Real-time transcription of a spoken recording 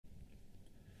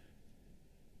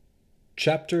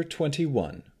Chapter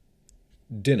 21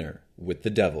 Dinner with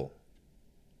the Devil.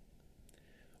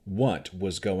 What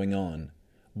was going on?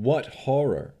 What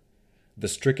horror! The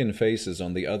stricken faces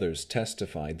on the others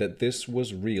testified that this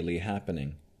was really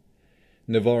happening.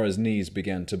 Navara's knees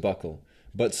began to buckle,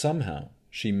 but somehow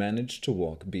she managed to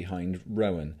walk behind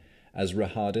Rowan as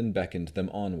Rahadin beckoned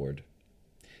them onward.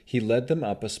 He led them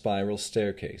up a spiral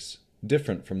staircase,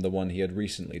 different from the one he had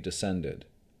recently descended.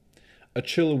 A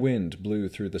chill wind blew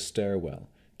through the stairwell,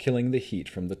 killing the heat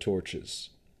from the torches.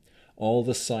 All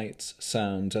the sights,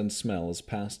 sounds, and smells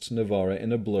passed Navara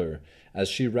in a blur as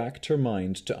she racked her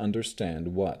mind to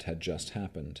understand what had just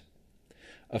happened.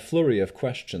 A flurry of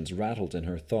questions rattled in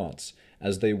her thoughts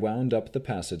as they wound up the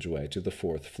passageway to the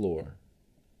fourth floor.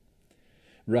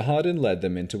 Rahadin led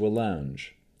them into a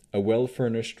lounge, a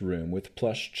well-furnished room with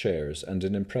plush chairs and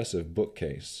an impressive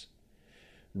bookcase.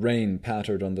 Rain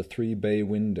pattered on the 3 bay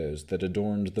windows that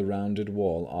adorned the rounded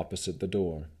wall opposite the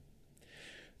door.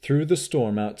 Through the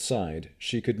storm outside,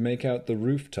 she could make out the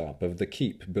rooftop of the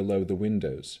keep below the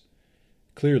windows.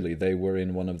 Clearly they were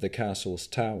in one of the castle's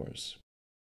towers.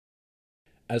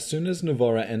 As soon as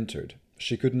Navara entered,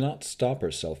 she could not stop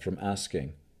herself from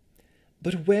asking,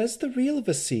 "But where's the real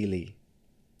Vasily?"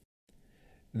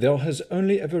 "There has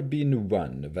only ever been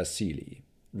one Vasily,"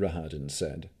 Rahadin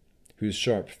said, whose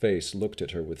sharp face looked at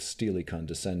her with steely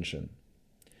condescension.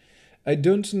 "I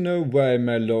don't know why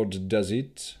my lord does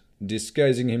it,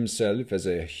 disguising himself as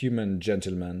a human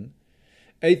gentleman.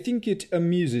 I think it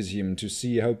amuses him to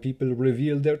see how people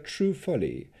reveal their true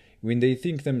folly when they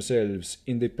think themselves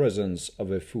in the presence of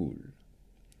a fool.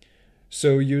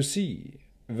 So you see,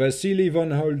 Vasily von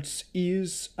Holtz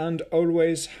is and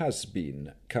always has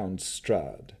been Count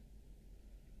Strahd."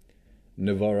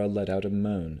 Navara let out a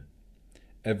moan.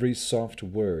 Every soft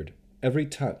word, every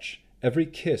touch, every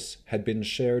kiss had been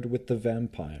shared with the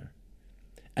vampire.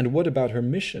 And what about her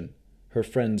mission, her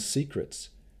friend's secrets,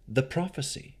 the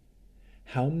prophecy?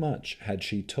 How much had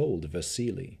she told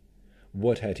Vasily?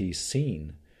 What had he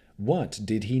seen? What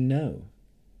did he know?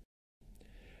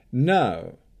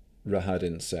 "Now,"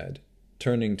 Rahadin said,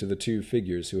 turning to the 2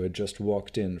 figures who had just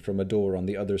walked in from a door on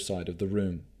the other side of the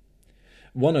room.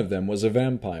 One of them was a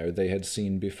vampire they had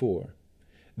seen before.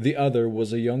 The other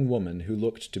was a young woman who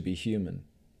looked to be human.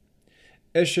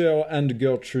 "Escher and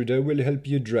Gertrude will help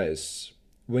you dress.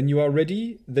 When you are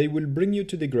ready, they will bring you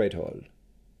to the Great Hall."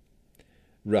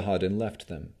 Rahadin left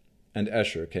them, and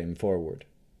Escher came forward.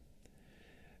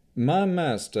 "My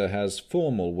master has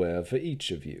formal wear for each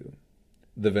of you,"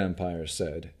 the vampire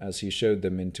said as he showed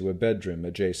them into a bedroom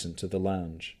adjacent to the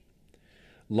lounge.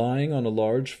 Lying on a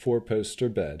large 4-poster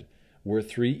bed were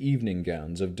 3 evening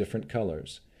gowns of different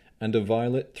colors, and a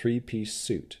violet 3-piece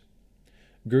suit.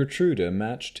 Gertrude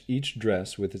matched each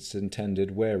dress with its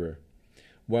intended wearer,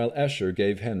 while Escher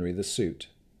gave Henry the suit.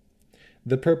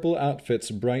 The purple outfit's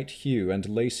bright hue and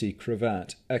lacy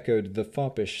cravat echoed the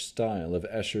foppish style of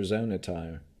Escher's own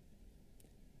attire.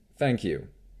 "Thank you,"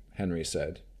 Henry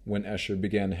said, when Escher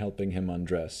began helping him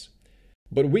undress.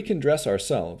 "But we can dress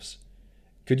ourselves.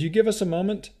 Could you give us a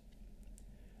moment?"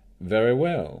 "Very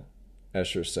well,"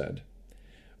 Escher said.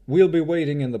 "We'll be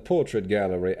waiting in the portrait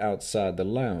gallery outside the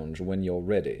lounge when you're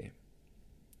ready."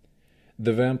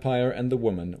 The vampire and the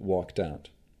woman walked out,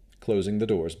 closing the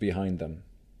doors behind them.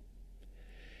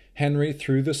 Henry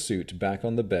threw the suit back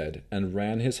on the bed and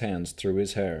ran his hands through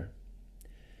his hair.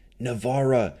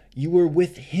 "Navara, you were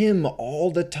with him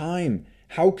all the time.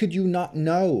 How could you not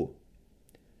know?"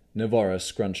 Navara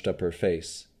scrunched up her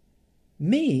face.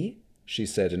 "Me?" she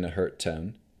said in a hurt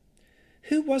tone.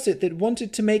 "Who was it that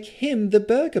wanted to make him the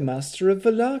burgomaster of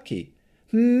Vallaki?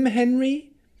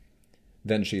 Henry?"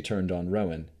 Then she turned on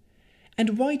Rowan.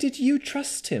 "And why did you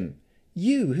trust him?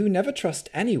 You, who never trust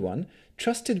anyone,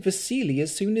 trusted Vasily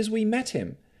as soon as we met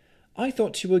him. I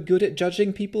thought you were good at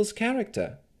judging people's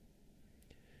character."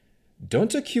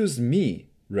 "Don't accuse me,"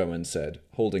 Rowan said,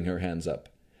 holding her hands up.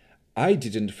 "I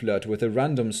didn't flirt with a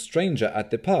random stranger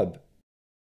at the pub."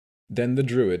 Then the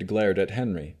druid glared at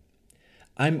Henry.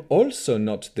 "I'm also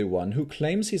not the one who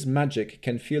claims his magic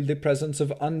can feel the presence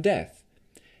of undeath.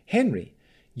 Henry,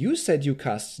 you said you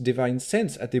cast divine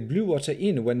sense at the Blue Water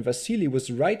Inn when Vasily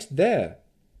was right there."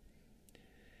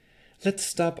 "Let's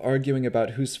stop arguing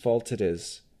about whose fault it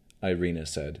is," Irina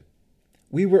said.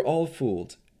 "We were all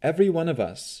fooled, every one of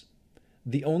us.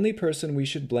 The only person we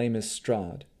should blame is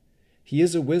Strahd. He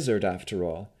is a wizard after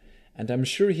all, and I'm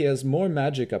sure he has more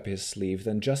magic up his sleeve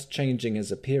than just changing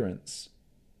his appearance."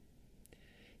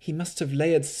 "He must have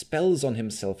layered spells on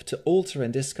himself to alter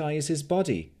and disguise his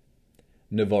body."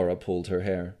 Navara pulled her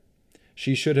hair.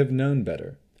 She should have known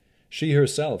better. She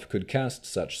herself could cast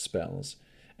such spells,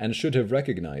 and should have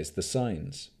recognized the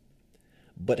signs.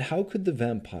 But how could the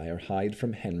vampire hide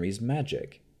from Henry's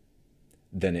magic?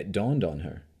 Then it dawned on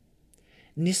her.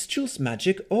 "Nistel's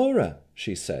magic aura,"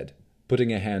 she said,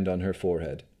 putting a hand on her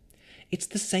forehead. "It's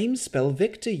the same spell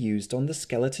Victor used on the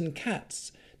skeleton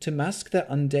cats to mask their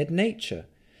undead nature.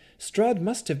 Strahd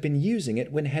must have been using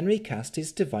it when Henry cast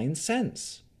his divine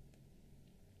sense."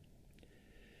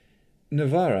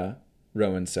 "Navarra,"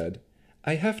 Rowan said,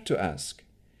 "I have to ask,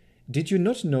 did you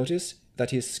not notice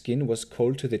that his skin was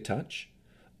cold to the touch?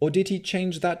 Or did he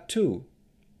change that too?"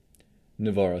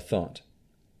 Navarra thought.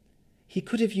 "He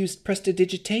could have used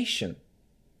prestidigitation."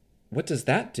 "What does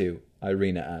that do?"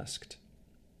 Irina asked.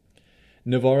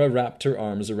 Navarra wrapped her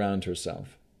arms around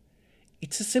herself.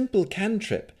 "It's a simple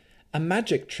cantrip, a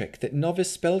magic trick that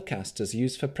novice spellcasters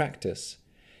use for practice.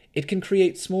 It can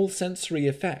create small sensory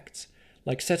effects,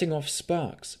 like setting off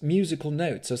sparks, musical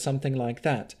notes, or something like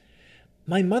that.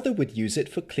 My mother would use it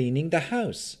for cleaning the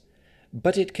house.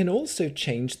 But it can also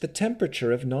change the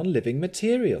temperature of non-living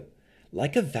material,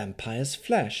 like a vampire's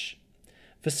flesh.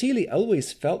 Vasily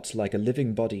always felt like a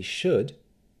living body should."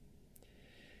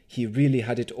 "He really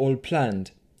had it all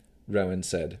planned," Rowan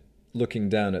said, looking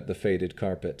down at the faded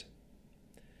carpet.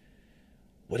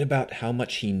 "What about how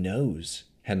much he knows?"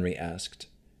 Henry asked.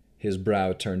 His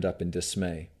brow turned up in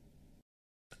dismay.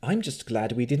 "I'm just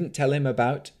glad we didn't tell him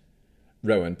about—"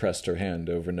 Rowan pressed her hand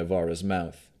over Navarra's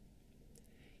mouth.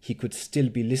 "He could still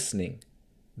be listening,"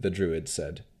 the druid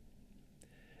said.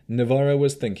 Navarra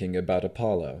was thinking about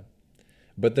Apollo,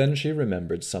 but then she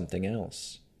remembered something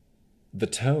else. The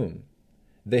tome.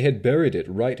 They had buried it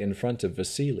right in front of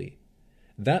Vasily.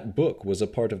 That book was a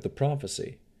part of the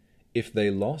prophecy. If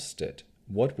they lost it,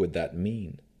 what would that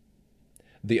mean?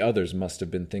 The others must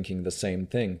have been thinking the same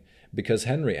thing, because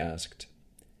Henry asked,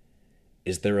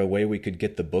 "Is there a way we could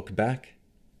get the book back?"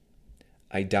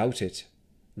 "I doubt it,"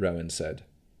 Rowan said.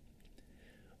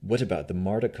 What about the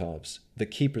Mardakovs, the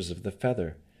keepers of the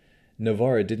feather?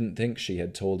 Navarra didn't think she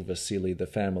had told Vasily the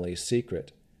family's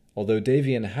secret, although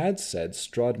Davian had said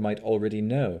Strahd might already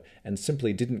know and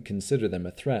simply didn't consider them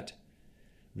a threat.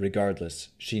 Regardless,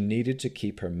 she needed to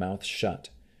keep her mouth shut.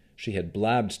 She had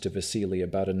blabbed to Vasily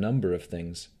about a number of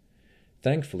things.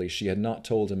 Thankfully, she had not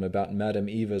told him about Madame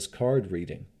Eva's card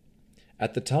reading.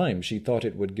 At the time, she thought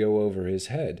it would go over his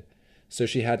head, so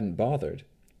she hadn't bothered.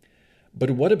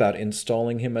 But what about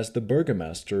installing him as the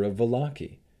burgomaster of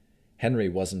Vallaki? Henry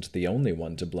wasn't the only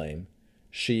one to blame.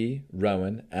 She,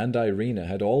 Rowan, and Irina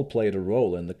had all played a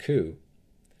role in the coup.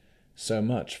 So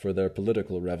much for their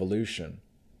political revolution.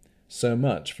 So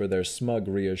much for their smug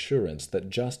reassurance that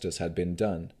justice had been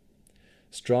done.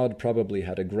 Strahd probably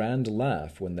had a grand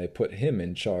laugh when they put him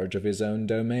in charge of his own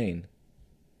domain.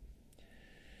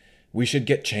 "We should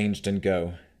get changed and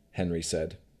go," Henry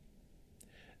said.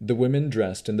 The women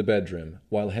dressed in the bedroom,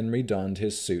 while Henry donned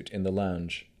his suit in the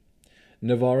lounge.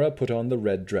 Navarra put on the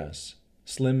red dress,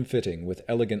 slim-fitting with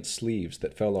elegant sleeves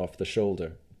that fell off the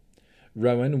shoulder.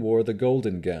 Rowan wore the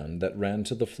golden gown that ran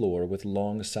to the floor with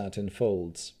long satin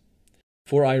folds.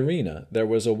 For Irina there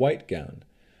was a white gown,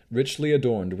 richly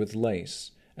adorned with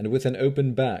lace, and with an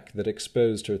open back that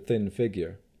exposed her thin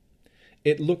figure.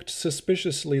 It looked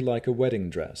suspiciously like a wedding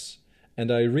dress,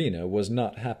 and Irina was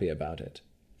not happy about it.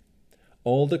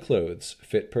 All the clothes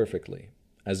fit perfectly,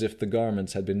 as if the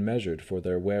garments had been measured for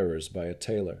their wearers by a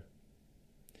tailor.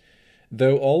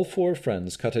 Though all four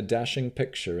friends cut a dashing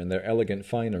picture in their elegant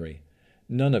finery,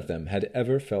 none of them had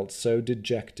ever felt so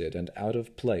dejected and out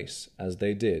of place as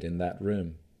they did in that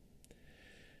room.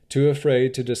 Too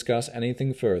afraid to discuss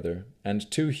anything further, and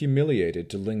too humiliated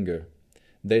to linger,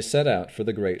 they set out for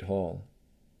the great hall.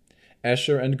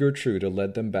 Escher and Gertrude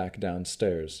led them back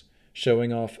downstairs,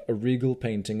 showing off a regal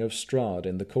painting of Strahd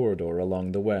in the corridor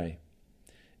along the way.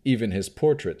 Even his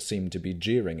portrait seemed to be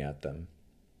jeering at them.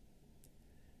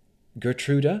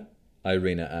 "Gertruda?"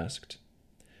 Irina asked.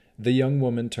 The young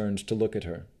woman turned to look at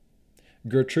her.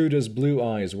 Gertruda's blue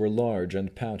eyes were large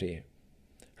and pouty.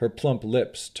 Her plump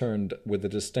lips turned with a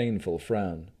disdainful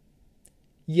frown.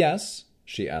 "Yes?"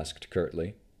 she asked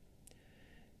curtly.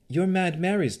 "You're Mad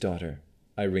Mary's daughter,"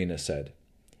 Irina said.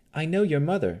 "I know your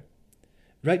mother.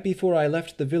 Right before I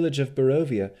left the village of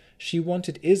Barovia, she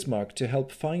wanted Ismark to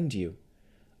help find you.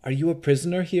 Are you a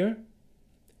prisoner here?"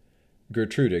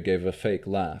 Gertrude gave a fake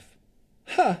laugh.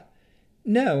 "Ha!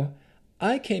 No,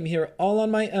 I came here all on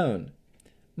my own.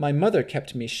 My mother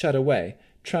kept me shut away,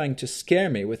 trying to scare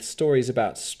me with stories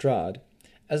about Strahd,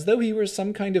 as though he were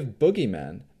some kind of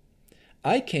boogeyman.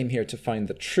 I came here to find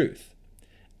the truth,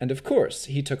 and of course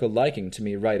he took a liking to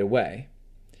me right away.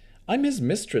 I'm his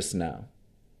mistress now."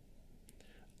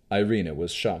 Irina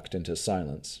was shocked into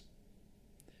silence.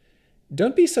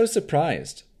 Don't be so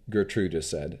surprised, Gertrude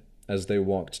said, as they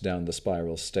walked down the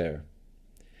spiral stair.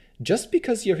 Just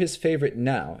because you're his favorite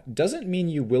now doesn't mean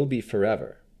you will be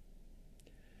forever.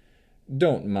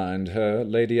 Don't mind her,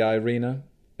 Lady Irina,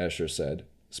 Escher said,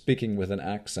 speaking with an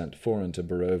accent foreign to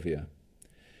Barovia.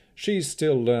 She's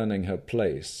still learning her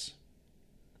place.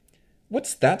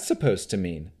 What's that supposed to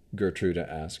mean? Gertrude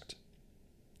asked.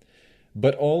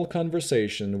 But all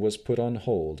conversation was put on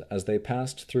hold as they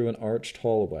passed through an arched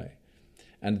hallway,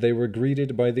 and they were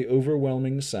greeted by the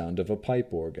overwhelming sound of a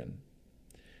pipe organ.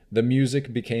 The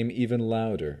music became even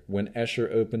louder when Escher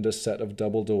opened a set of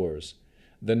double doors,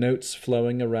 the notes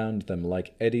flowing around them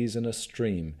like eddies in a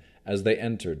stream as they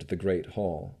entered the great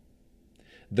hall.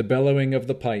 The bellowing of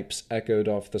the pipes echoed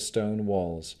off the stone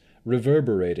walls,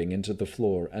 reverberating into the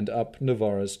floor and up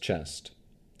Navara's chest.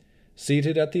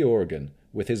 Seated at the organ,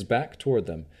 with his back toward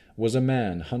them, was a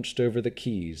man hunched over the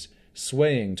keys,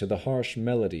 swaying to the harsh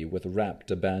melody with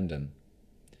rapt abandon.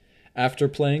 After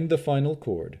playing the final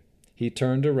chord, he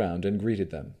turned around and greeted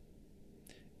them.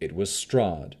 It was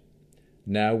Strahd,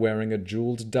 now wearing a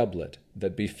jeweled doublet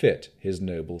that befit his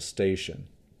noble station.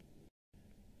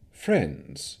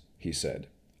 "Friends," he said,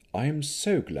 "I am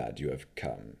so glad you have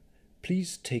come.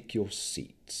 Please take your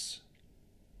seats."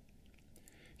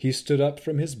 He stood up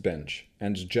from his bench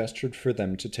and gestured for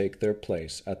them to take their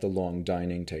place at the long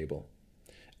dining table.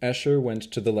 Escher went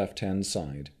to the left-hand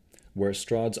side, where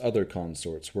Strahd's other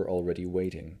consorts were already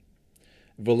waiting.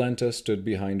 Volenta stood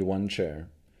behind one chair,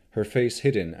 her face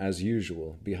hidden as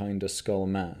usual behind a skull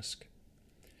mask.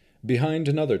 Behind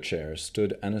another chair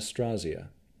stood Anastasia,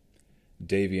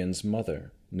 Davian's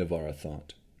mother, Navara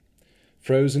thought.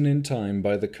 Frozen in time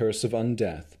by the curse of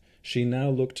undeath, she now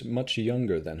looked much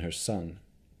younger than her son.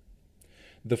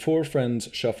 The four friends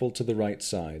shuffled to the right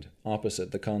side,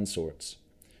 opposite the consorts,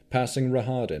 passing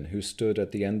Rahadin, who stood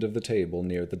at the end of the table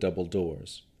near the double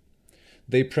doors.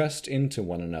 They pressed into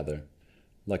one another,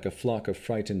 like a flock of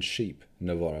frightened sheep,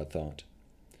 Navara thought.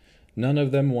 None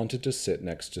of them wanted to sit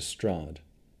next to Strahd.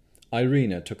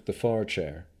 Irina took the far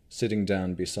chair, sitting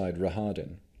down beside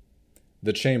Rahadin.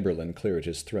 The chamberlain cleared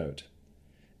his throat.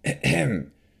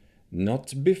 "Ahem!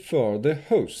 Not before the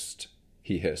host,"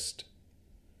 he hissed.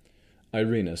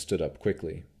 Irina stood up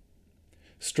quickly.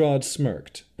 Strahd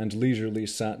smirked and leisurely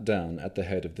sat down at the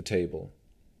head of the table.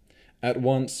 At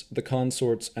once the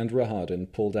consorts and Rahadin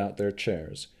pulled out their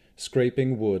chairs,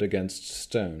 scraping wood against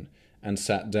stone, and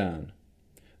sat down.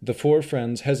 The four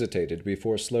friends hesitated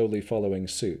before slowly following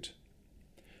suit.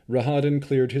 Rahadin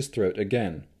cleared his throat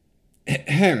again.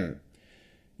 "Ahem!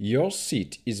 Your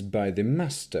seat is by the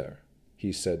master,"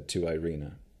 he said to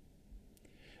Irina.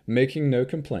 Making no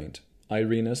complaint,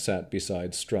 Irina sat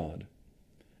beside Strahd.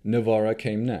 Navara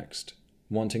came next,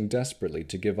 wanting desperately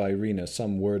to give Irina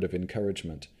some word of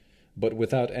encouragement, but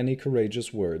without any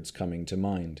courageous words coming to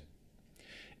mind.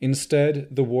 Instead,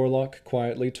 the warlock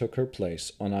quietly took her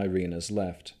place on Irina's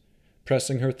left,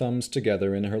 pressing her thumbs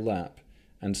together in her lap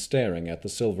and staring at the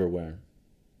silverware.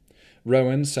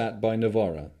 Rowan sat by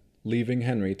Navara, leaving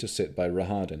Henry to sit by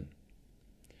Rahadin.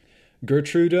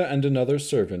 Gertrude and another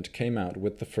servant came out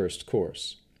with the first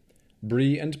course: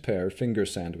 brie and pear finger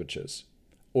sandwiches,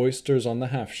 oysters on the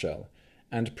half-shell,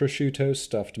 and prosciutto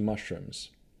stuffed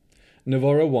mushrooms.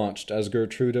 Navara watched as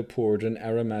Gertrude poured an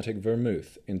aromatic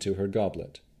vermouth into her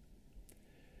goblet.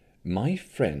 "My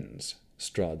friends,"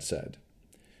 Strahd said,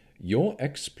 "your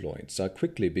exploits are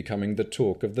quickly becoming the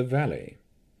talk of the valley.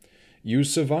 You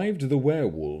survived the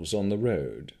werewolves on the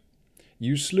road.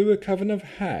 You slew a coven of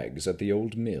hags at the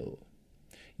old mill.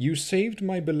 You saved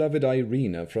my beloved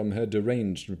Irina from her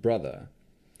deranged brother.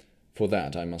 For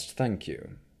that I must thank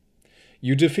you.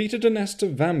 You defeated a nest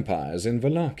of vampires in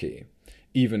Vallaki,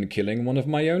 even killing one of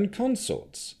my own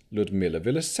consorts, Ludmila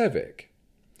Vilasevic.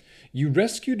 You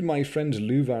rescued my friend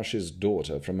Luvash's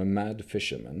daughter from a mad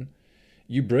fisherman.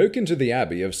 You broke into the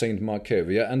abbey of St.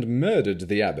 Markovia and murdered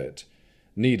the abbot.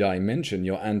 Need I mention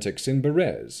your antics in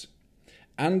Berez?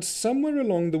 And somewhere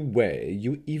along the way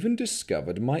you even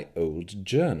discovered my old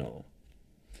journal.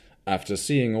 After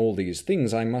seeing all these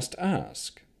things, I must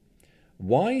ask,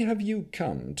 why have you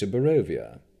come to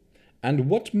Barovia? And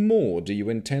what more do you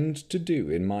intend to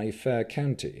do in my fair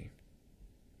county?"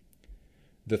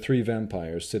 The three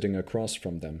vampires sitting across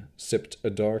from them sipped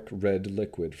a dark red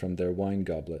liquid from their wine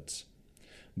goblets.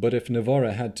 But if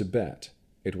Navara had to bet,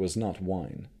 it was not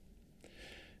wine.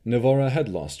 Navara had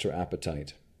lost her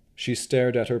appetite. She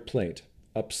stared at her plate,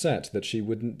 upset that she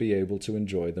wouldn't be able to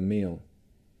enjoy the meal.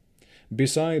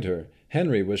 Beside her,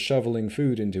 Henry was shoveling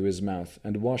food into his mouth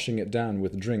and washing it down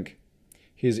with drink.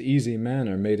 His easy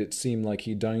manner made it seem like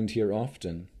he dined here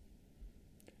often.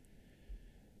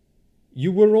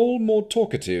 You were all more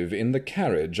talkative in the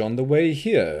carriage on the way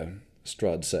here,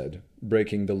 Strahd said,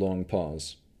 breaking the long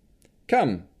pause.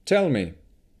 Come, tell me.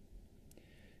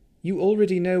 You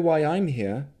already know why I'm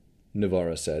here,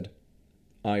 Navara said,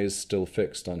 eyes still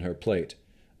fixed on her plate,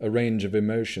 a range of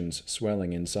emotions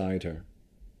swelling inside her.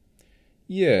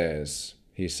 Yes,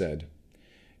 he said.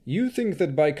 You think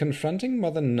that by confronting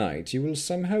Mother Night you will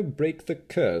somehow break the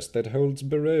curse that holds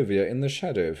Barovia in the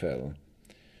Shadowfell.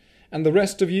 And the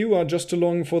rest of you are just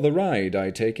along for the ride,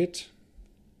 I take it?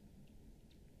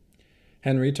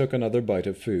 Henry took another bite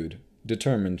of food,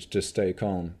 determined to stay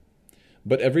calm.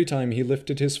 But every time he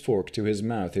lifted his fork to his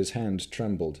mouth his hand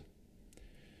trembled.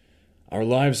 Our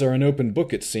lives are an open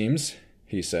book, it seems,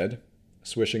 he said,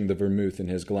 swishing the vermouth in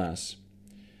his glass.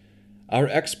 Our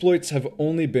exploits have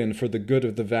only been for the good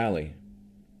of the valley.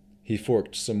 He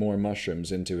forked some more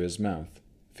mushrooms into his mouth,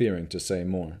 fearing to say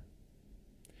more.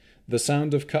 The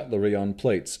sound of cutlery on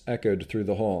plates echoed through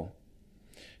the hall.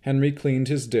 Henry cleaned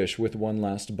his dish with one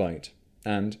last bite,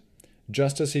 and,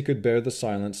 just as he could bear the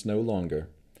silence no longer,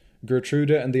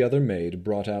 Gertruda and the other maid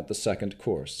brought out the second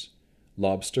course,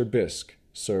 lobster bisque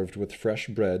served with fresh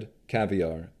bread,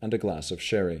 caviar, and a glass of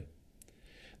sherry.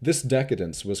 This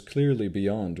decadence was clearly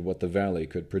beyond what the valley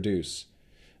could produce.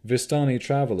 Vistani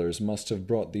travelers must have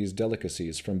brought these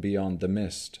delicacies from beyond the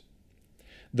mist.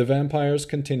 The vampires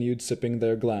continued sipping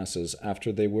their glasses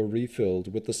after they were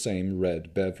refilled with the same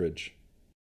red beverage.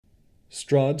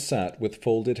 Strahd sat with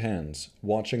folded hands,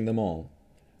 watching them all,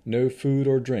 no food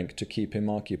or drink to keep him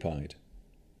occupied.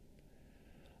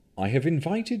 I have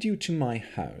invited you to my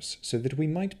house so that we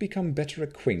might become better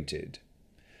acquainted.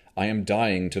 I am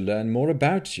dying to learn more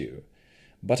about you,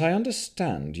 but I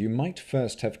understand you might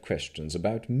first have questions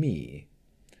about me.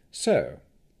 So,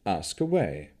 ask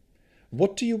away.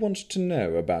 What do you want to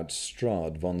know about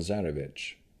Strahd von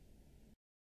Zarevich?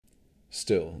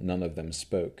 Still none of them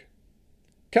spoke.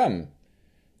 Come,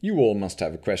 you all must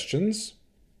have questions.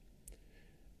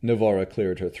 Navara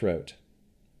cleared her throat.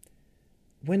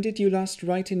 When did you last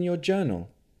write in your journal?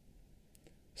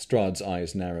 Strahd's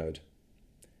eyes narrowed.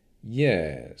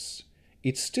 Yes,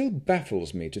 it still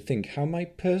baffles me to think how my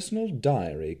personal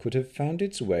diary could have found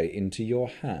its way into your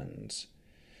hands.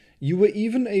 You were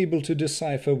even able to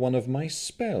decipher one of my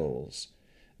spells.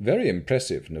 Very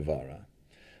impressive, Navara.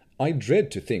 I dread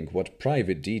to think what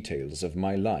private details of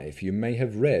my life you may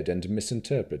have read and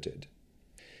misinterpreted.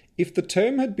 If the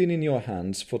tome had been in your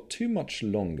hands for too much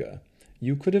longer,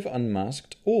 you could have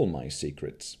unmasked all my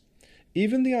secrets,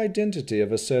 even the identity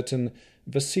of a certain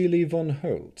Vasily von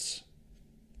Holtz.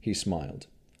 He smiled.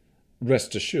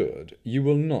 Rest assured, you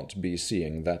will not be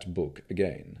seeing that book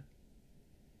again.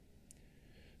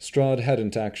 Strahd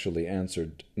hadn't actually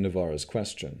answered Navara's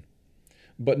question,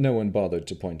 but no one bothered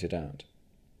to point it out.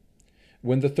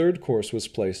 When the third course was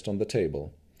placed on the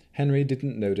table, Henry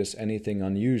didn't notice anything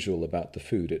unusual about the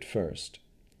food at first.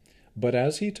 But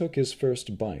as he took his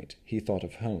first bite, he thought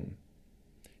of home.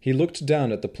 He looked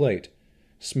down at the plate,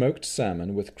 smoked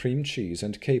salmon with cream cheese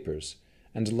and capers,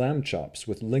 and lamb chops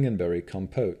with lingonberry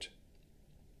compote.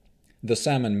 The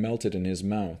salmon melted in his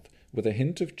mouth with a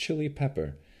hint of chili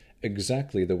pepper,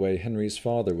 exactly the way Henry's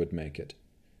father would make it.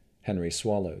 Henry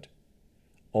swallowed.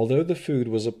 Although the food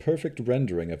was a perfect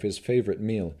rendering of his favorite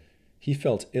meal, he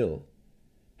felt ill.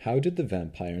 How did the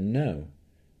vampire know?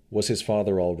 Was his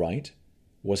father all right?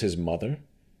 Was his mother?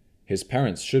 His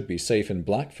parents should be safe in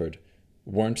Blackford,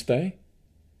 weren't they?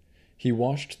 He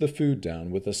washed the food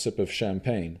down with a sip of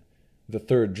champagne, the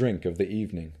third drink of the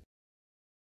evening.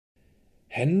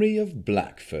 Henry of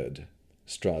Blackford,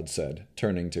 Strahd said,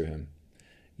 turning to him.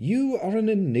 You are an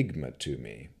enigma to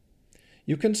me.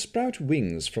 You can sprout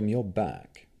wings from your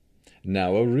back.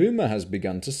 Now a rumor has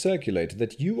begun to circulate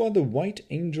that you are the White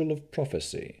Angel of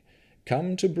Prophecy,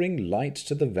 come to bring light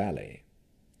to the valley.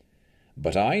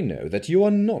 But I know that you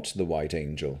are not the White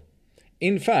Angel.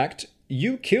 In fact,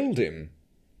 you killed him.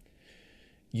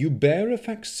 You bear a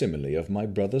facsimile of my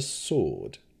brother's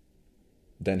sword.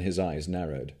 Then his eyes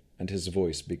narrowed, and his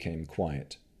voice became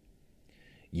quiet.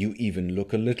 You even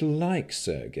look a little like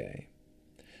Sergei.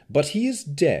 But he is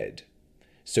dead,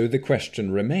 so the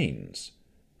question remains,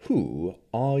 who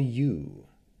are you?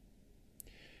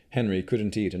 Henry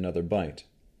couldn't eat another bite.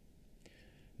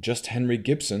 Just Henry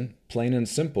Gibson, plain and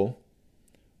simple.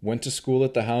 Went to school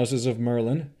at the houses of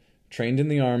Merlin, trained in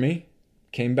the army,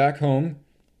 came back home.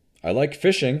 I like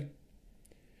fishing.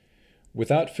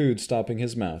 Without food stopping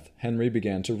his mouth, Henry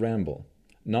began to ramble,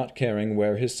 not caring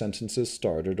where his sentences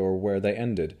started or where they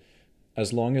ended,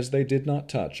 as long as they did not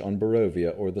touch on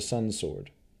Barovia or the Sun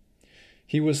Sword.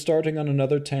 He was starting on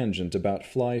another tangent about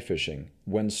fly fishing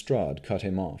when Strahd cut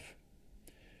him off.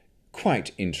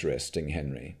 Quite interesting,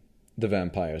 Henry, the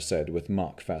vampire said with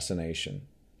mock fascination.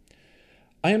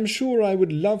 I am sure I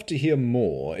would love to hear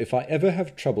more if I ever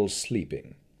have trouble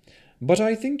sleeping, but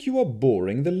I think you are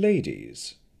boring the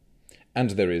ladies.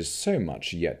 And there is so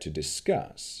much yet to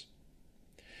discuss.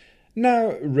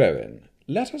 Now, Rowan,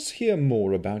 let us hear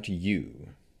more about you.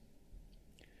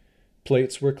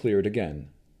 Plates were cleared again,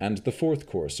 and the fourth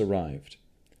course arrived.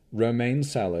 Romaine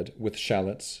salad with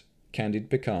shallots, candied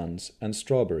pecans, and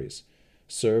strawberries,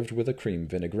 served with a cream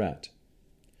vinaigrette.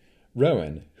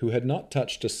 Rowan, who had not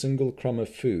touched a single crumb of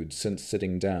food since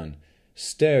sitting down,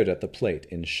 stared at the plate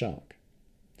in shock.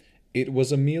 It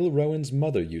was a meal Rowan's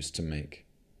mother used to make.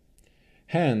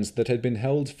 Hands that had been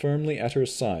held firmly at her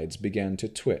sides began to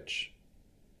twitch.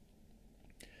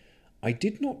 I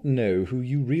did not know who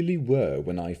you really were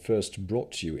when I first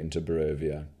brought you into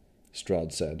Barovia,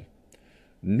 Strahd said,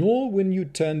 nor when you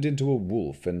turned into a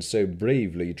wolf and so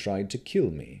bravely tried to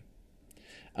kill me.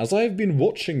 As I have been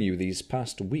watching you these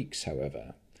past weeks,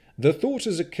 however, the thought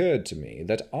has occurred to me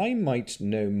that I might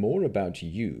know more about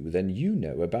you than you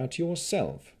know about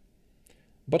yourself.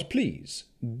 But please,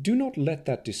 do not let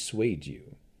that dissuade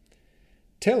you.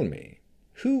 Tell me,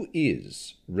 who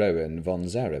is Rowan von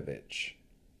Zarevich?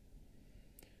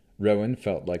 Rowan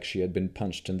felt like she had been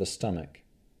punched in the stomach.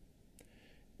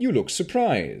 You look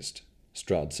surprised,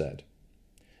 Strahd said.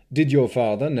 Did your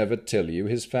father never tell you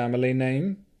his family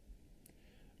name?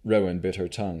 Rowan bit her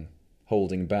tongue,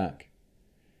 holding back.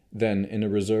 Then, in a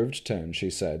reserved tone, she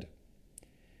said,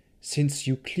 Since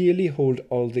you clearly hold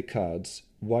all the cards,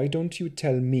 why don't you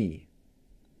tell me?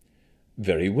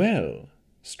 Very well,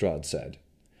 Strahd said.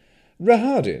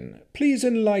 Rahadin, please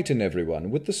enlighten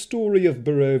everyone with the story of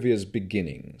Barovia's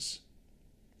beginnings.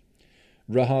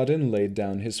 Rahadin laid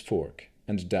down his fork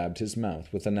and dabbed his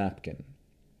mouth with a napkin.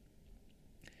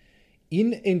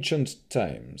 In ancient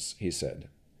times, he said,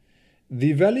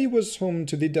 the valley was home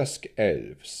to the Dusk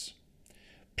Elves.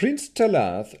 Prince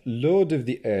Talath, Lord of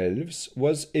the Elves,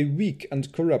 was a weak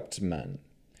and corrupt man.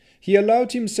 He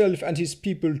allowed himself and his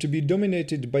people to be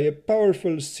dominated by a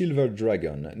powerful silver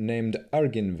dragon named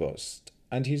Argynvost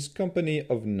and his company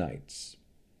of knights.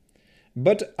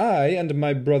 But I and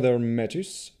my brother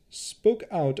Metis spoke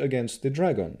out against the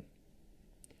dragon.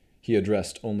 He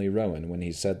addressed only Rowan when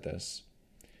he said this,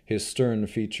 his stern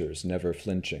features never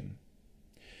flinching.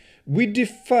 We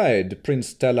defied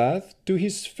Prince Talath to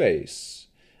his face,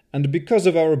 and because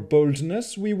of our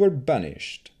boldness we were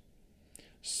banished.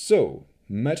 So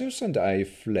Metis and I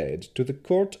fled to the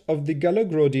court of the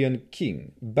Galagrodian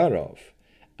king, Barov,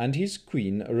 and his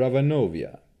queen,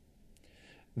 Ravanovia.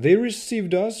 They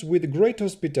received us with great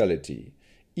hospitality,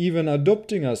 even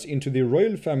adopting us into the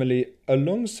royal family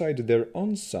alongside their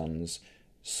own sons,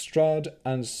 Strahd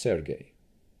and Sergei.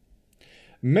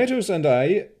 Metis and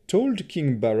I told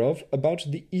King Barov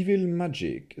about the evil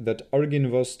magic that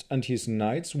Argynvost and his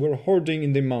knights were hoarding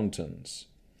in the mountains.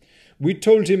 We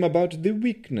told him about the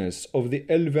weakness of the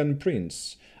elven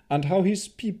prince and how his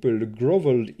people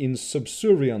grovelled in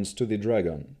subservience to the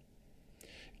dragon.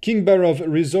 King Barov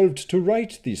resolved to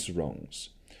right these wrongs,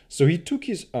 so he took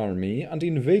his army and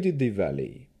invaded the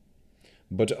valley.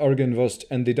 But Argynvost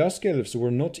and the Dusk Elves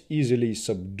were not easily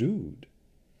subdued.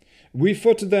 We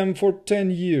fought them for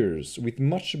 10 years, with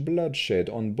much bloodshed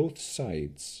on both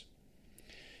sides.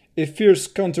 A fierce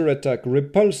counterattack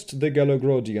repulsed the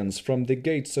Galagrodians from the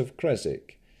gates of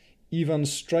Kresik, even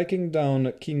striking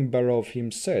down King Barov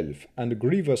himself and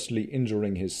grievously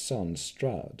injuring his son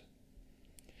Strahd.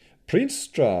 Prince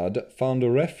Strahd found a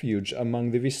refuge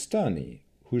among the Vistani,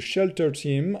 who sheltered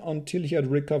him until he had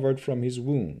recovered from his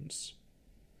wounds.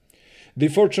 The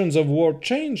fortunes of war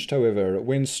changed, however,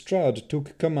 when Strahd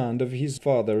took command of his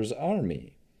father's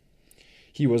army.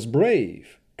 He was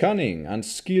brave, cunning, and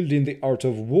skilled in the art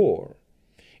of war.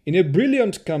 In a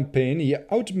brilliant campaign, he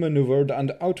outmaneuvered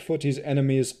and outfought his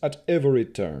enemies at every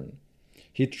turn.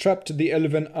 He trapped the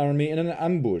elven army in an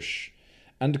ambush,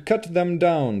 and cut them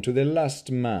down to the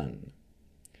last man.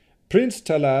 Prince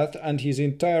Talath and his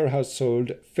entire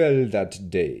household fell that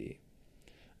day.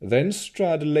 Then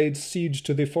Strahd laid siege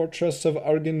to the fortress of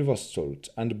Argynvostolt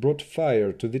and brought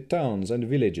fire to the towns and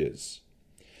villages.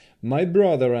 My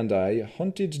brother and I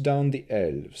hunted down the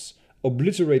elves,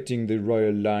 obliterating the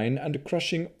royal line and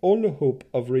crushing all hope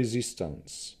of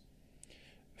resistance.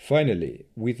 Finally,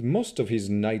 with most of his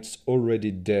knights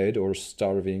already dead or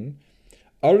starving,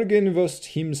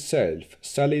 Argynvost himself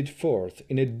sallied forth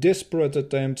in a desperate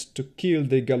attempt to kill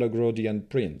the Galagrodian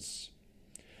prince.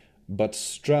 But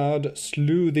Strahd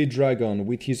slew the dragon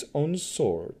with his own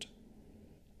sword.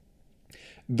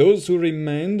 Those who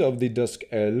remained of the Dusk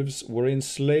Elves were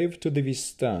enslaved to the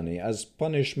Vistani as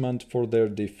punishment for their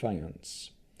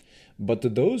defiance.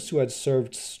 But those who had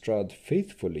served Strahd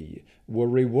faithfully were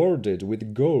rewarded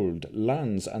with gold,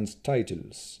 lands, and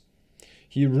titles.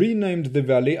 He renamed the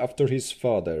valley after his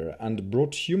father and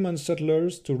brought human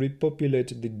settlers to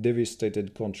repopulate the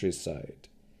devastated countryside.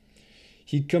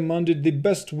 He commanded the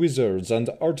best wizards and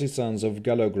artisans of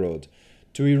Gallogrod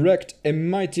to erect a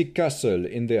mighty castle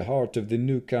in the heart of the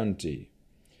new county.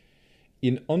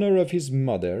 In honor of his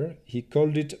mother, he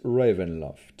called it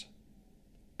Ravenloft.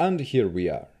 And here we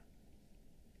are.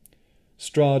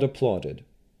 Strahd applauded.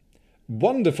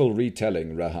 Wonderful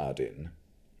retelling, Rahadin.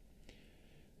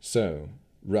 So,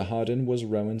 Rahadin was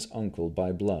Rowan's uncle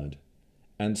by blood,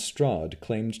 and Strahd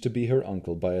claimed to be her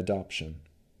uncle by adoption.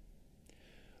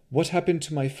 What happened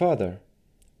to my father?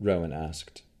 Rowan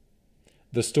asked.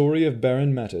 The story of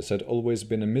Baron Metis had always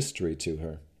been a mystery to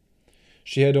her.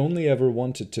 She had only ever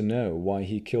wanted to know why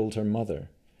he killed her mother,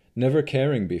 never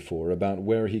caring before about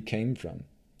where he came from.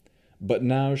 But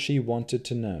now she wanted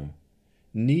to know,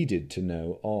 needed to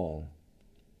know all.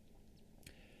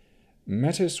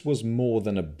 Metis was more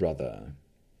than a brother.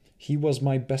 He was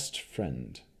my best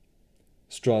friend.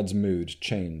 Strahd's mood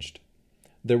changed.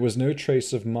 There was no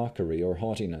trace of mockery or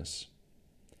haughtiness.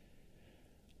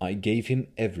 I gave him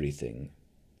everything,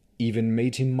 even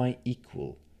made him my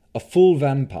equal, a full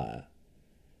vampire.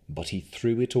 But he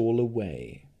threw it all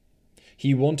away.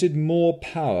 He wanted more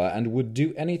power and would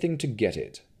do anything to get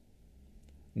it.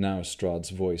 Now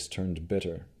Strahd's voice turned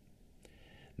bitter.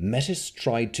 Metis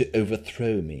tried to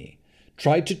overthrow me,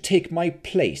 tried to take my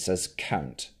place as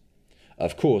count.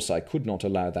 Of course, I could not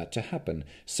allow that to happen,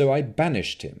 so I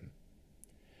banished him.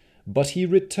 But he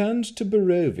returned to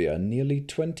Barovia nearly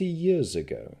 20 years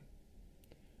ago.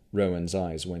 Rowan's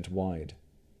eyes went wide.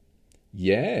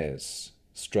 Yes,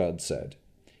 Strahd said.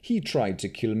 He tried to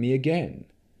kill me again.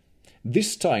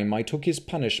 This time I took his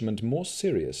punishment more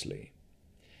seriously.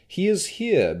 He is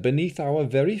here beneath our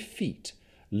very feet,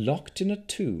 locked in a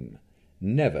tomb,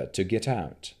 never to get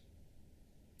out.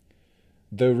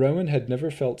 Though Rowan had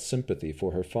never felt sympathy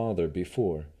for her father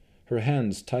before, her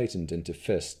hands tightened into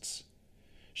fists.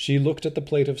 She looked at the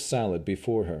plate of salad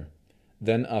before her,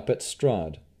 then up at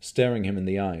Strahd, staring him in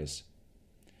the eyes.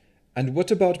 And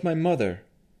what about my mother?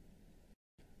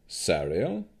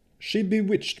 Sariel? She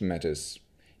bewitched Metis.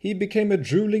 He became a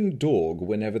drooling dog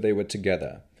whenever they were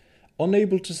together,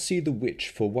 unable to see the witch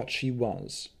for what she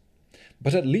was.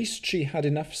 But at least she had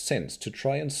enough sense to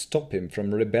try and stop him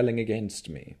from rebelling against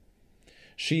me.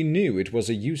 She knew it was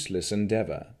a useless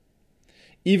endeavour.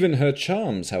 Even her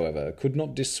charms, however, could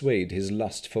not dissuade his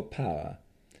lust for power,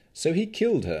 so he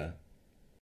killed her.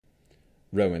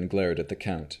 Rowan glared at the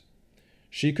Count.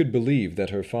 She could believe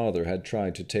that her father had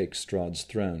tried to take Strahd's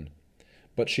throne,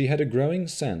 but she had a growing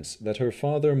sense that her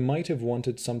father might have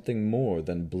wanted something more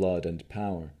than blood and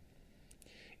power.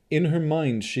 In her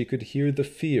mind she could hear the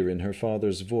fear in her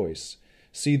father's voice,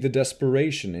 see the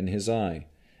desperation in his eye,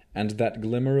 and that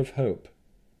glimmer of hope.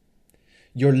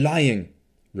 "You're lying,"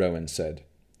 Rowan said,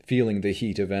 feeling the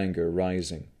heat of anger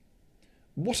rising.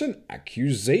 "What an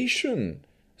accusation!"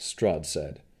 Strahd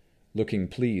said, looking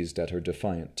pleased at her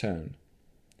defiant tone.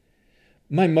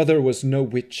 My mother was no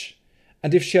witch,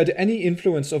 and if she had any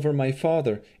influence over my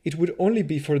father, it would only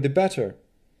be for the better.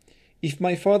 If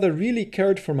my father really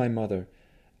cared for my mother,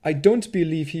 I don't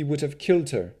believe he would have killed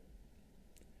her.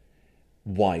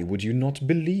 Why would you not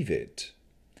believe it?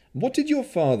 What did your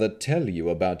father tell you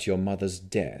about your mother's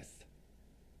death?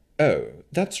 Oh,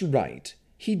 that's right,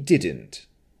 he didn't.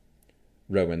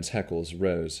 Rowan's heckles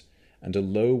rose, and a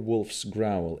low wolf's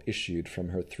growl issued from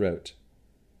her throat.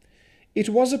 It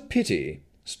was a pity,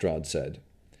 Strahd said.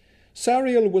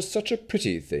 Sariel was such a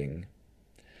pretty thing.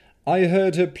 I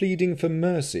heard her pleading for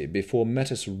mercy before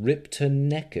Metis ripped her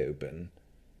neck open.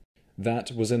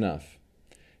 That was enough.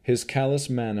 His callous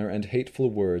manner and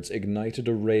hateful words ignited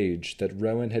a rage that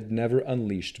Rowan had never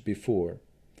unleashed before.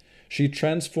 She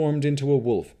transformed into a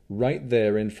wolf right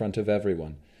there in front of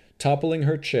everyone, toppling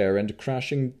her chair and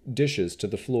crashing dishes to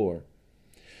the floor.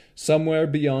 Somewhere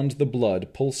beyond the blood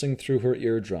pulsing through her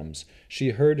eardrums, she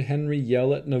heard Henry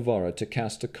yell at Navarra to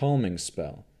cast a calming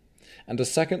spell, and a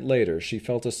second later she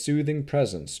felt a soothing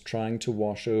presence trying to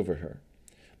wash over her,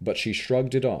 but she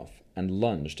shrugged it off and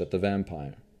lunged at the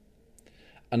vampire.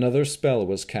 Another spell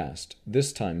was cast,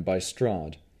 this time by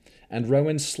Strahd, and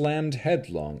Rowan slammed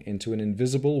headlong into an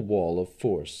invisible wall of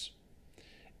force.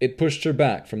 It pushed her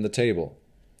back from the table.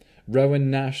 Rowan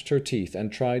gnashed her teeth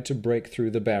and tried to break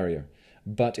through the barrier,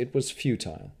 but it was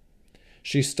futile.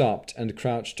 She stopped and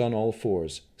crouched on all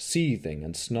fours, seething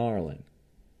and snarling.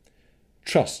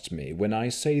 Trust me when I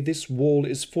say this wall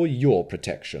is for your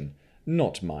protection,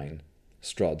 not mine,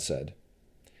 Strahd said.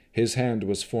 His hand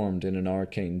was formed in an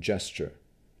arcane gesture.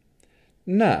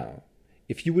 Now,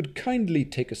 if you would kindly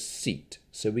take a seat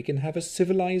so we can have a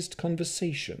civilized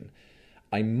conversation,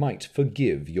 I might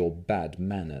forgive your bad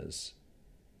manners.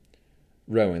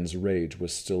 Rowan's rage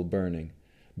was still burning,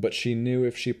 but she knew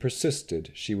if she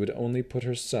persisted she would only put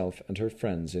herself and her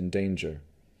friends in danger.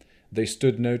 They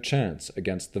stood no chance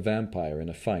against the vampire in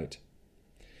a fight.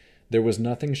 There was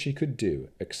nothing she could do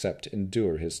except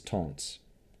endure his taunts.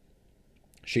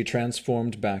 She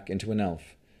transformed back into an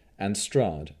elf, and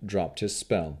Strahd dropped his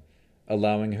spell,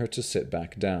 allowing her to sit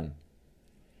back down.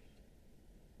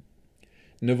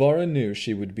 Navarra knew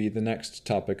she would be the next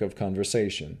topic of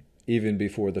conversation, even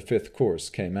before the 5th course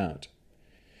came out.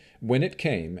 When it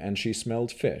came and she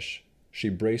smelled fish, she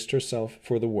braced herself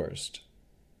for the worst.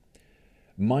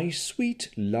 "My sweet,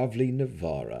 lovely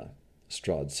Navarra,"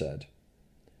 Strahd said.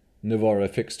 Navarra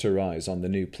fixed her eyes on the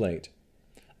new plate,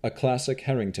 a classic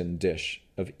Harrington dish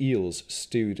of eels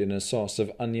stewed in a sauce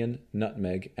of onion,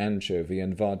 nutmeg, anchovy,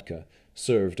 and vodka,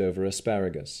 served over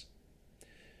asparagus.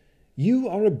 "You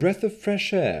are a breath of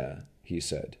fresh air," he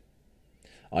said.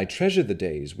 "I treasure the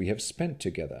days we have spent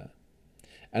together,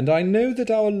 and I know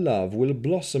that our love will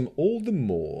blossom all the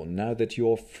more now that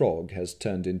your frog has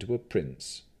turned into a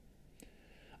prince.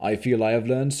 I feel I have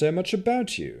learned so much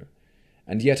about you,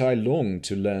 and yet I long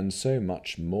to learn so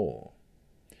much more.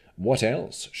 What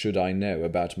else should I know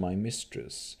about my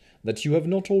mistress that you have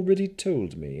not already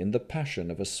told me in the passion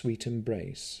of a sweet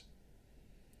embrace?"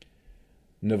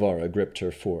 Navarra gripped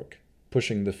her fork,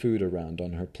 pushing the food around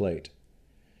on her plate.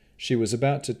 She was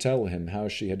about to tell him how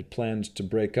she had planned to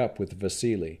break up with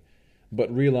Vasily,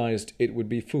 but realized it would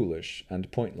be foolish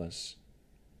and pointless.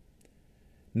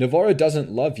 "Navarra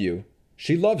doesn't love you.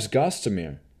 She loves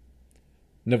Gostamir."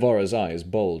 Navarra's eyes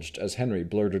bulged as Henry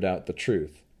blurted out the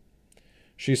truth.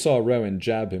 She saw Rowan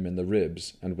jab him in the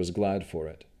ribs and was glad for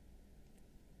it.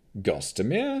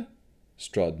 "Gostamir?"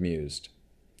 Strahd mused.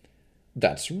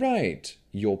 "That's right,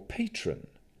 your patron.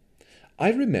 I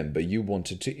remember you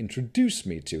wanted to introduce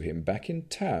me to him back in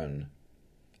town.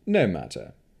 No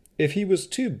matter. If he was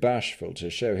too bashful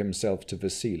to show himself to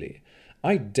Vasily,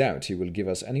 I doubt he will give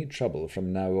us any trouble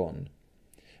from now on.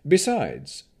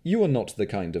 Besides, you are not the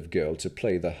kind of girl to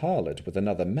play the harlot with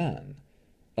another man.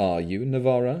 Are you,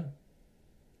 Navarra?"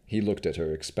 He looked at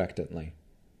her expectantly.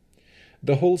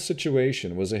 The whole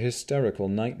situation was a hysterical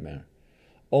nightmare.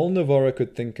 All Navarra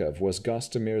could think of was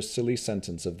Gostamir's silly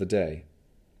sentence of the day.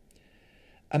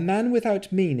 "A man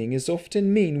without meaning is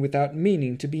often mean without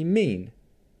meaning to be mean."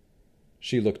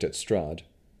 She looked at Strahd,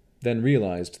 then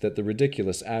realized that the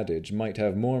ridiculous adage might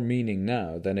have more meaning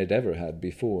now than it ever had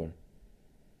before.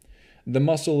 The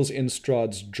muscles in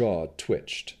Strahd's jaw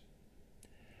twitched.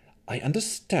 "I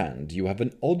understand you have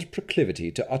an odd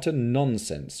proclivity to utter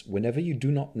nonsense whenever you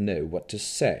do not know what to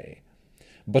say,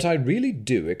 but I really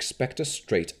do expect a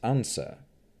straight answer."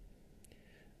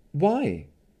 "Why?"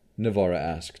 Navarra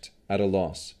asked, at a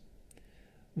loss.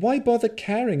 "Why bother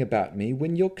caring about me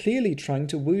when you're clearly trying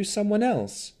to woo someone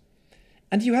else?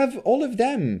 And you have all of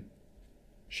them."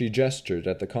 She gestured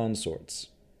at the consorts.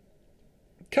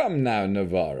 "Come now,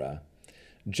 Navarra.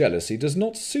 Jealousy does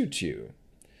not suit you.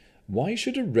 Why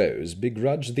should a rose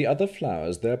begrudge the other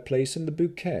flowers their place in the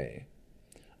bouquet?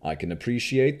 I can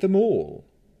appreciate them all."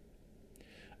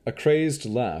 A crazed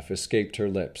laugh escaped her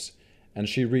lips, and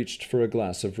she reached for a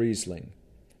glass of Riesling.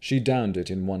 She downed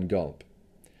it in one gulp.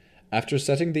 After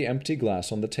setting the empty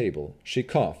glass on the table, she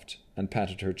coughed and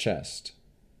patted her chest.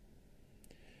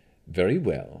 "Very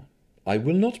well. I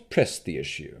will not press the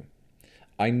issue.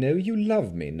 I know you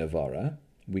love me, Navarra.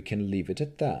 We can leave it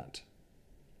at that."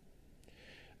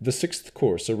 The 6th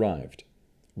course arrived.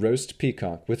 Roast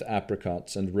peacock with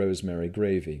apricots and rosemary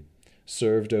gravy,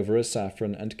 served over a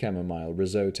saffron and chamomile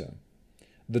risotto.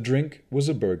 The drink was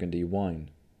a Burgundy wine.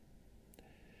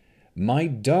 "My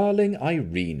darling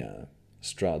Irina,"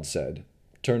 Strahd said,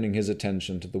 turning his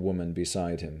attention to the woman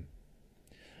beside him,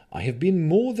 "I have been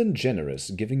more than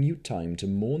generous giving you time to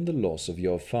mourn the loss of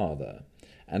your father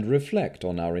and reflect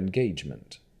on our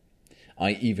engagement.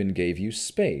 I even gave you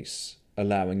space,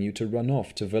 allowing you to run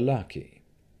off to Vallaki.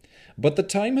 But the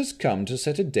time has come to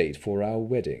set a date for our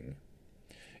wedding.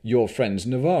 Your friend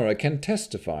Navarra can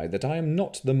testify that I am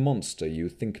not the monster you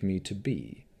think me to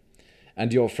be,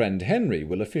 and your friend Henry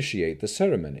will officiate the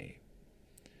ceremony.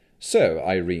 So,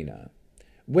 Irina,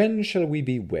 when shall we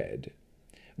be wed?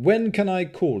 When can I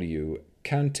call you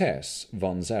Countess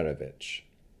von Zarevich?"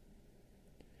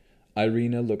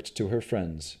 Irina looked to her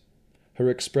friends. Her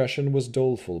expression was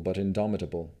doleful but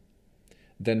indomitable.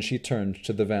 Then she turned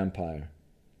to the vampire.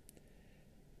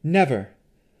 Never.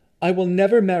 I will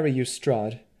never marry you,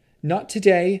 Strahd. Not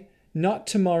today, not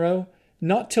tomorrow,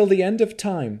 not till the end of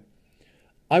time.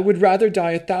 I would rather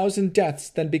die 1,000 deaths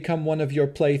than become one of your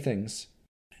playthings.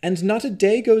 And not a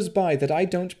day goes by that I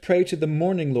don't pray to the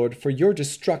Morning Lord for your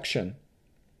destruction.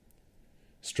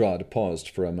 Strahd paused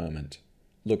for a moment,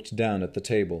 looked down at the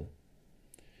table.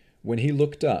 When he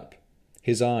looked up,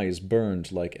 his eyes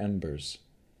burned like embers.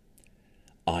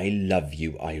 I love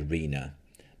you, Irina,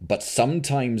 but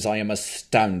sometimes I am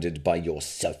astounded by your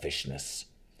selfishness.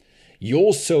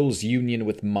 Your soul's union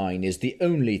with mine is the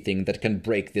only thing that can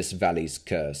break this valley's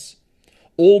curse.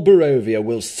 All Barovia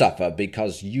will suffer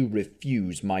because you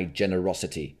refuse my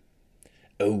generosity.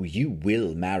 Oh, you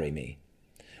will marry me.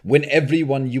 When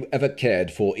everyone you ever cared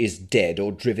for is dead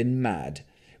or driven mad,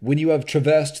 when you have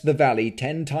traversed the valley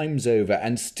 10 times over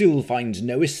and still find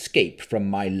no escape from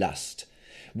my lust,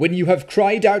 when you have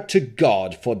cried out to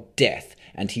God for death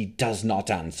and he does not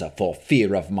answer for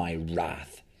fear of my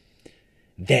wrath,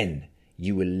 then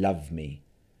you will love me.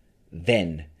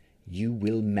 Then you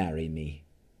will marry me.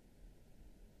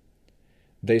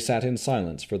 They sat in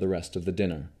silence for the rest of the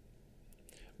dinner.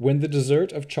 When the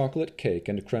dessert of chocolate cake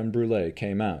and creme brulee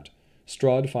came out,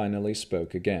 Strahd finally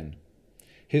spoke again.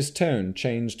 His tone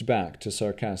changed back to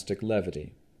sarcastic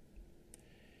levity.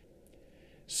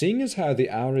 Seeing as how the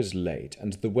hour is late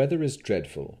and the weather is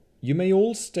dreadful, you may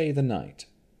all stay the night.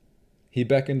 He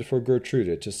beckoned for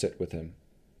Gertrude to sit with him.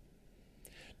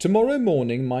 Tomorrow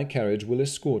morning my carriage will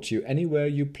escort you anywhere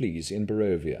you please in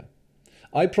Barovia.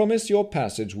 I promise your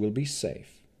passage will be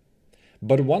safe.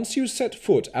 But once you set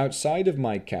foot outside of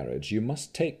my carriage, you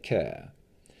must take care.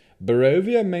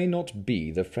 Barovia may not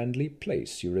be the friendly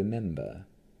place you remember.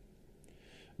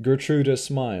 Gertrude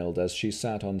smiled as she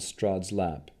sat on Strahd's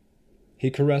lap. He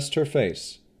caressed her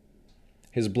face,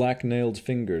 his black-nailed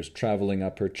fingers travelling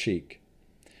up her cheek.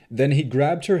 Then he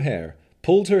grabbed her hair,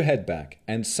 pulled her head back,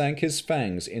 and sank his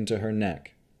fangs into her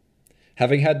neck.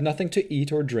 Having had nothing to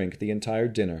eat or drink the entire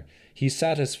dinner, he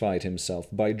satisfied himself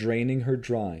by draining her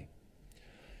dry.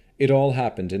 It all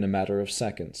happened in a matter of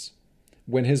seconds.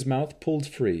 When his mouth pulled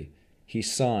free, he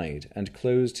sighed and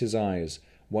closed his eyes,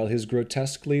 while his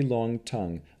grotesquely long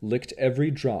tongue licked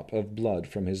every drop of blood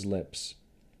from his lips.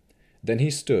 Then he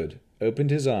stood, opened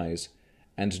his eyes,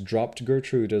 and dropped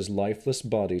Gertrude's lifeless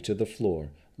body to the floor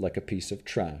like a piece of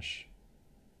trash.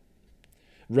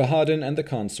 Rahadin and the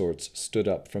consorts stood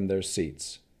up from their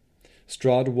seats.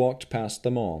 Strahd walked past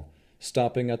them all,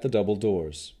 stopping at the double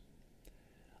doors.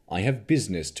 I have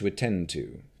business to attend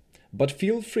to, but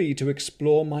feel free to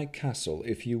explore my castle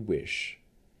if you wish.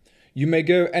 You may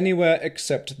go anywhere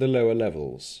except the lower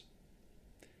levels.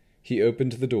 He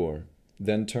opened the door,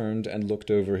 then turned and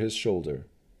looked over his shoulder.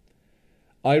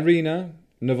 Irina,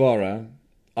 Navarra,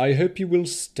 I hope you will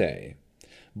stay,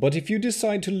 but if you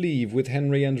decide to leave with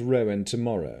Henry and Rowan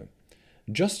tomorrow,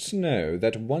 just know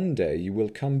that one day you will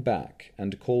come back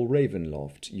and call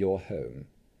Ravenloft your home.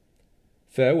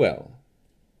 Farewell.